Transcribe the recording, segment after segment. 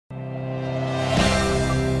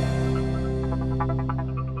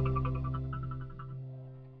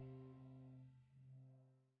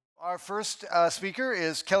Our first speaker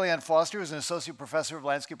is Kelleann Foster, who's an associate professor of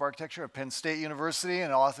landscape architecture at Penn State University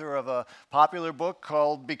and author of a popular book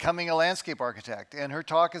called Becoming a Landscape Architect. And her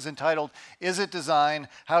talk is entitled, Is It Design?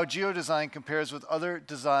 How Geodesign Compares with Other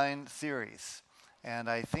Design Theories. And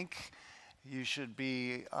I think you should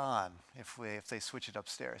be on if they switch it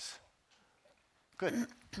upstairs. Good.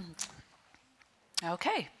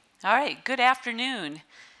 Okay. All right. Good afternoon.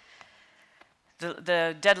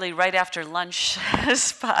 The deadly right after lunch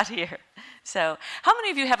spot here. So how many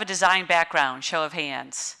of you have a design background? Show of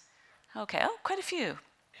hands. Okay. Oh, quite a few.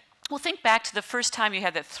 Well, think back to the first time you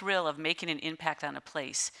had that thrill of making an impact on a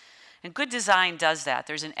place. And good design does that.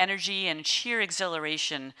 There's an energy and sheer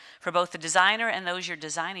exhilaration for both the designer and those you're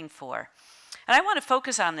designing for. And I want to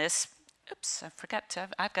focus on this. Oops, I forgot to,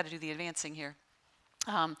 I've got to do the advancing here.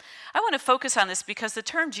 I want to focus on this because the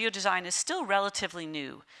term geodesign is still relatively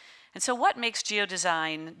new. And so what makes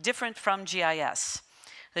geodesign different from GIS?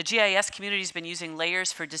 The GIS community has been using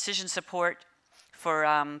layers for decision support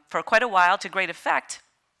for quite a while to great effect.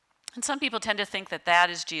 And some people tend to think that that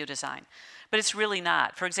is geodesign, but it's really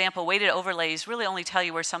not. For example, weighted overlays really only tell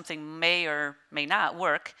you where something may or may not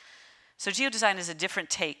work. So geodesign is a different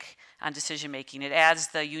take on decision making. It adds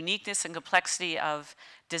the uniqueness and complexity of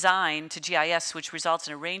design to GIS, which results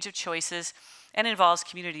in a range of choices and involves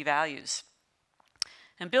community values.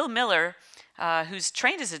 And Bill Miller, who's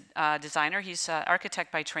trained as a designer, he's an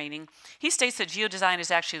architect by training, he states that geodesign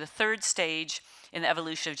is actually the third stage in the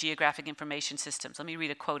evolution of geographic information systems. Let me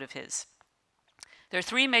read a quote of his. There are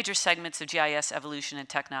three major segments of GIS evolution and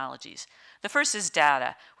technologies. The first is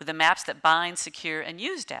data, with the maps that bind, secure, and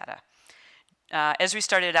use data. Esri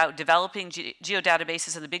started out developing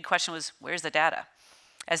geodatabases, and the big question was, where's the data?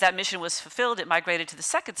 As that mission was fulfilled, it migrated to the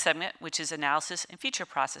second segment, which is analysis and feature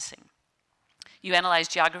processing. You analyze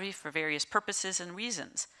geography for various purposes and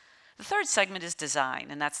reasons. The third segment is design,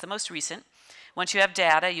 and that's the most recent. Once you have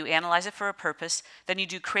data, you analyze it for a purpose, then you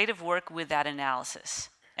do creative work with that analysis,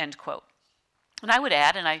 end quote. And I would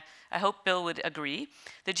add, and I hope Bill would agree,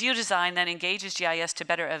 that geodesign then engages GIS to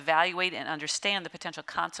better evaluate and understand the potential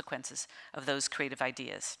consequences of those creative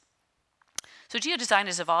ideas. So geodesign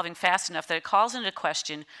is evolving fast enough that it calls into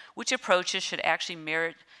question which approaches should actually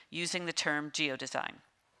merit using the term geodesign.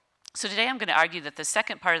 So today I'm going to argue that the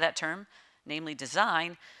second part of that term, namely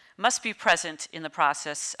design, must be present in the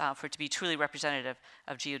process for it to be truly representative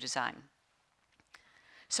of geodesign.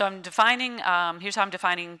 So I'm defining, here's how I'm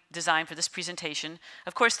defining design for this presentation.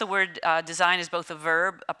 Of course, the word design is both a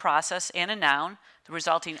verb, a process, and a noun, the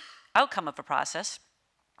resulting outcome of a process.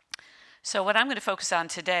 So what I'm going to focus on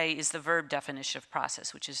today is the verb definition of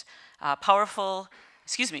process, which is purposeful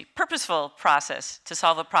process to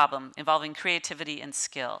solve a problem involving creativity and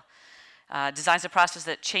skill. Design is a process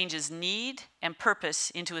that changes need and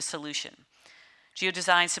purpose into a solution.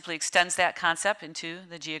 Geodesign simply extends that concept into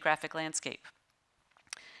the geographic landscape.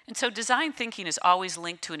 And so design thinking is always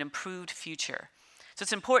linked to an improved future. So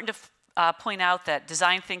it's important to point out that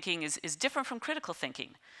design thinking is different from critical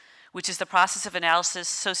thinking, which is the process of analysis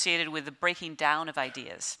associated with the breaking down of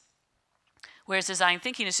ideas. Whereas design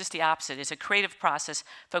thinking is just the opposite. It's a creative process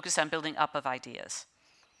focused on building up of ideas.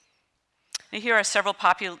 And here are several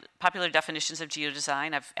popular definitions of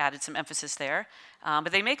geodesign. I've added some emphasis there.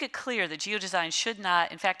 But they make it clear that geodesign should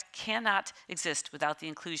not, in fact, cannot exist without the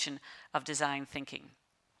inclusion of design thinking.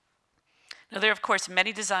 Now, there are, of course,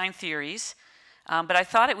 many design theories, but I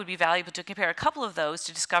thought it would be valuable to compare a couple of those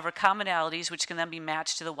to discover commonalities which can then be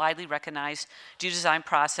matched to the widely recognized geodesign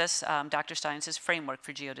process, Dr. Steinis' framework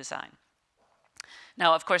for geodesign.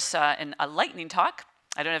 Now, of course, in a lightning talk,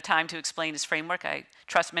 I don't have time to explain his framework. I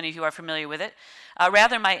trust many of you are familiar with it.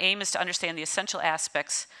 Rather, my aim is to understand the essential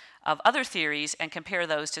aspects of other theories and compare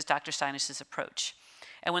those to Dr. Steinis' approach.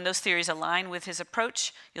 And when those theories align with his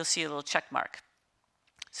approach, you'll see a little check mark.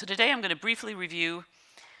 So today I'm going to briefly review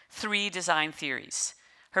three design theories.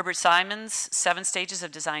 Herbert Simon's 7 stages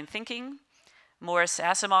of design thinking, Morris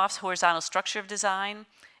Asimov's horizontal structure of design,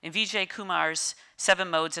 and Vijay Kumar's 7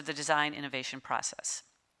 modes of the design innovation process.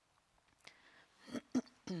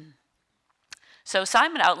 So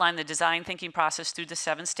Simon outlined the design thinking process through the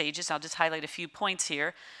 7 stages. I'll just highlight a few points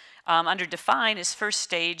here. Under define, his first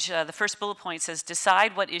stage, the first bullet point says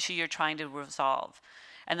decide what issue you're trying to resolve.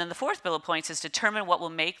 And then the 4th bullet point says determine what will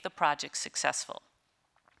make the project successful.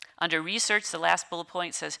 Under research, the last bullet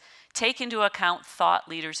point says take into account thought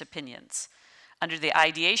leaders' opinions. Under the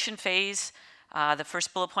ideation phase, the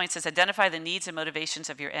first bullet point says identify the needs and motivations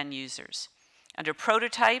of your end users. Under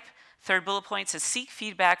prototype, 3rd bullet point says seek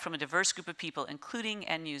feedback from a diverse group of people, including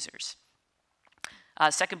end users.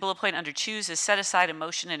 2nd bullet point under choose is set aside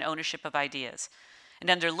emotion and ownership of ideas. And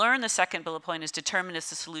under learn, the second bullet point is determine if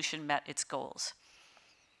the solution met its goals.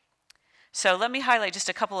 So let me highlight just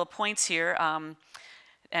a couple of points here.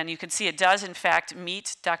 And you can see it does, in fact,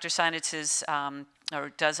 meet Dr. Steinitz's, or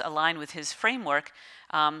does align with his framework.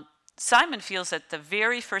 Simon feels that the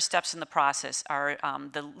very first steps in the process are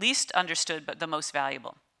the least understood but the most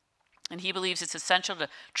valuable. And he believes it's essential to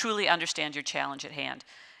truly understand your challenge at hand.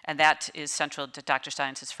 And that is central to Dr.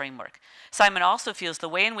 Steinitz's framework. Simon also feels the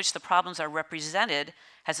way in which the problems are represented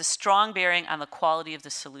has a strong bearing on the quality of the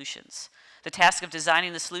solutions. The task of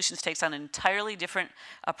designing the solutions takes on an entirely different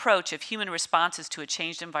approach if human responses to a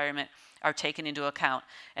changed environment are taken into account.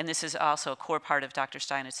 And this is also a core part of Dr.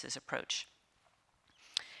 Steinitz's approach.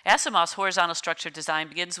 Asimov's horizontal structured design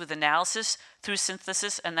begins with analysis through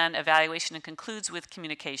synthesis and then evaluation and concludes with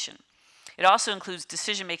communication. It also includes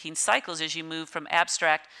decision-making cycles as you move from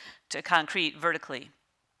abstract to concrete vertically.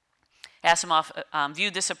 Asimov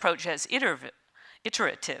viewed this approach as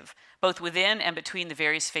iterative, both within and between the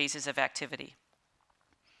various phases of activity.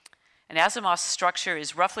 And Asimov's structure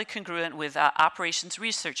is roughly congruent with operations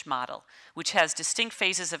research model, which has distinct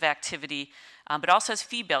phases of activity, but also has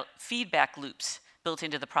feedback loops built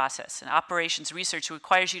into the process. And operations research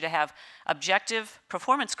requires you to have objective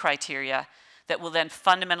performance criteria that will then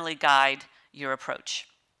fundamentally guide your approach.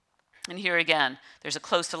 And here again, there's a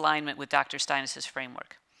close alignment with Dr. Steinitz's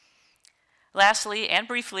framework. Lastly, and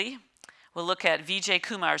briefly, we'll look at Vijay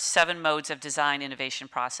Kumar's 7 modes of design innovation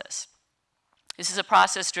process. This is a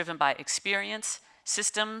process driven by experience,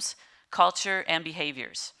 systems, culture, and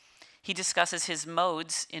behaviors. He discusses his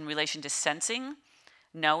modes in relation to sensing,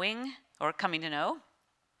 knowing, or coming to know,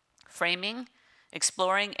 framing,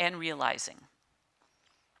 exploring, and realizing.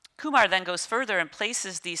 Kumar then goes further and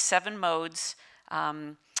places these 7 modes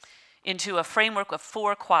into a framework of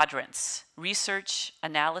 4 quadrants: research,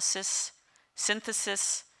 analysis,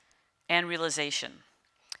 synthesis, and realization.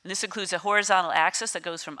 And this includes a horizontal axis that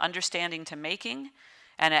goes from understanding to making,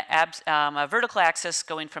 and a vertical axis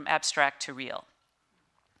going from abstract to real.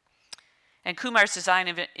 And Kumar's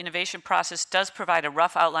design innovation process does provide a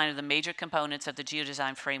rough outline of the major components of the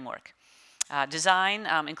geodesign framework. Design,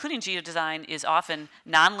 including geodesign, is often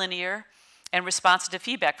nonlinear and responsive to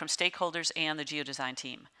feedback from stakeholders and the geodesign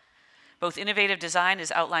team. Both innovative design,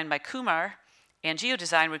 as outlined by Kumar, and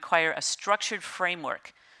geodesign require a structured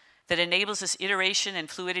framework that enables this iteration and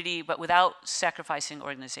fluidity, but without sacrificing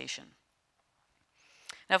organization.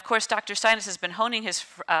 Now, of course, Dr. Steinitz has been honing his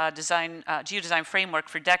geodesign framework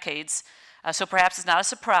for decades, so perhaps it's not a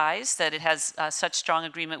surprise that it has such strong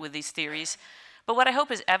agreement with these theories. But what I hope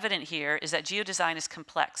is evident here is that geodesign is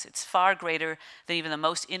complex. It's far greater than even the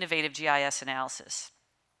most innovative GIS analysis.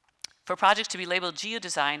 For projects to be labeled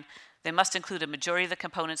geodesign, they must include a majority of the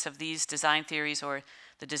components of these design theories or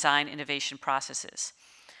the design innovation processes.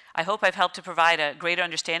 I hope I've helped to provide a greater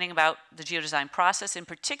understanding about the geodesign process, in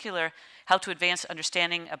particular, help to advance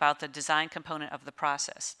understanding about the design component of the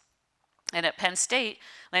process. And at Penn State,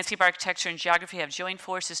 Landscape Architecture and Geography have joined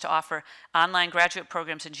forces to offer online graduate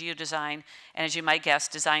programs in geodesign, and as you might guess,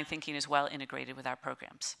 design thinking is well integrated with our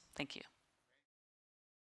programs. Thank you.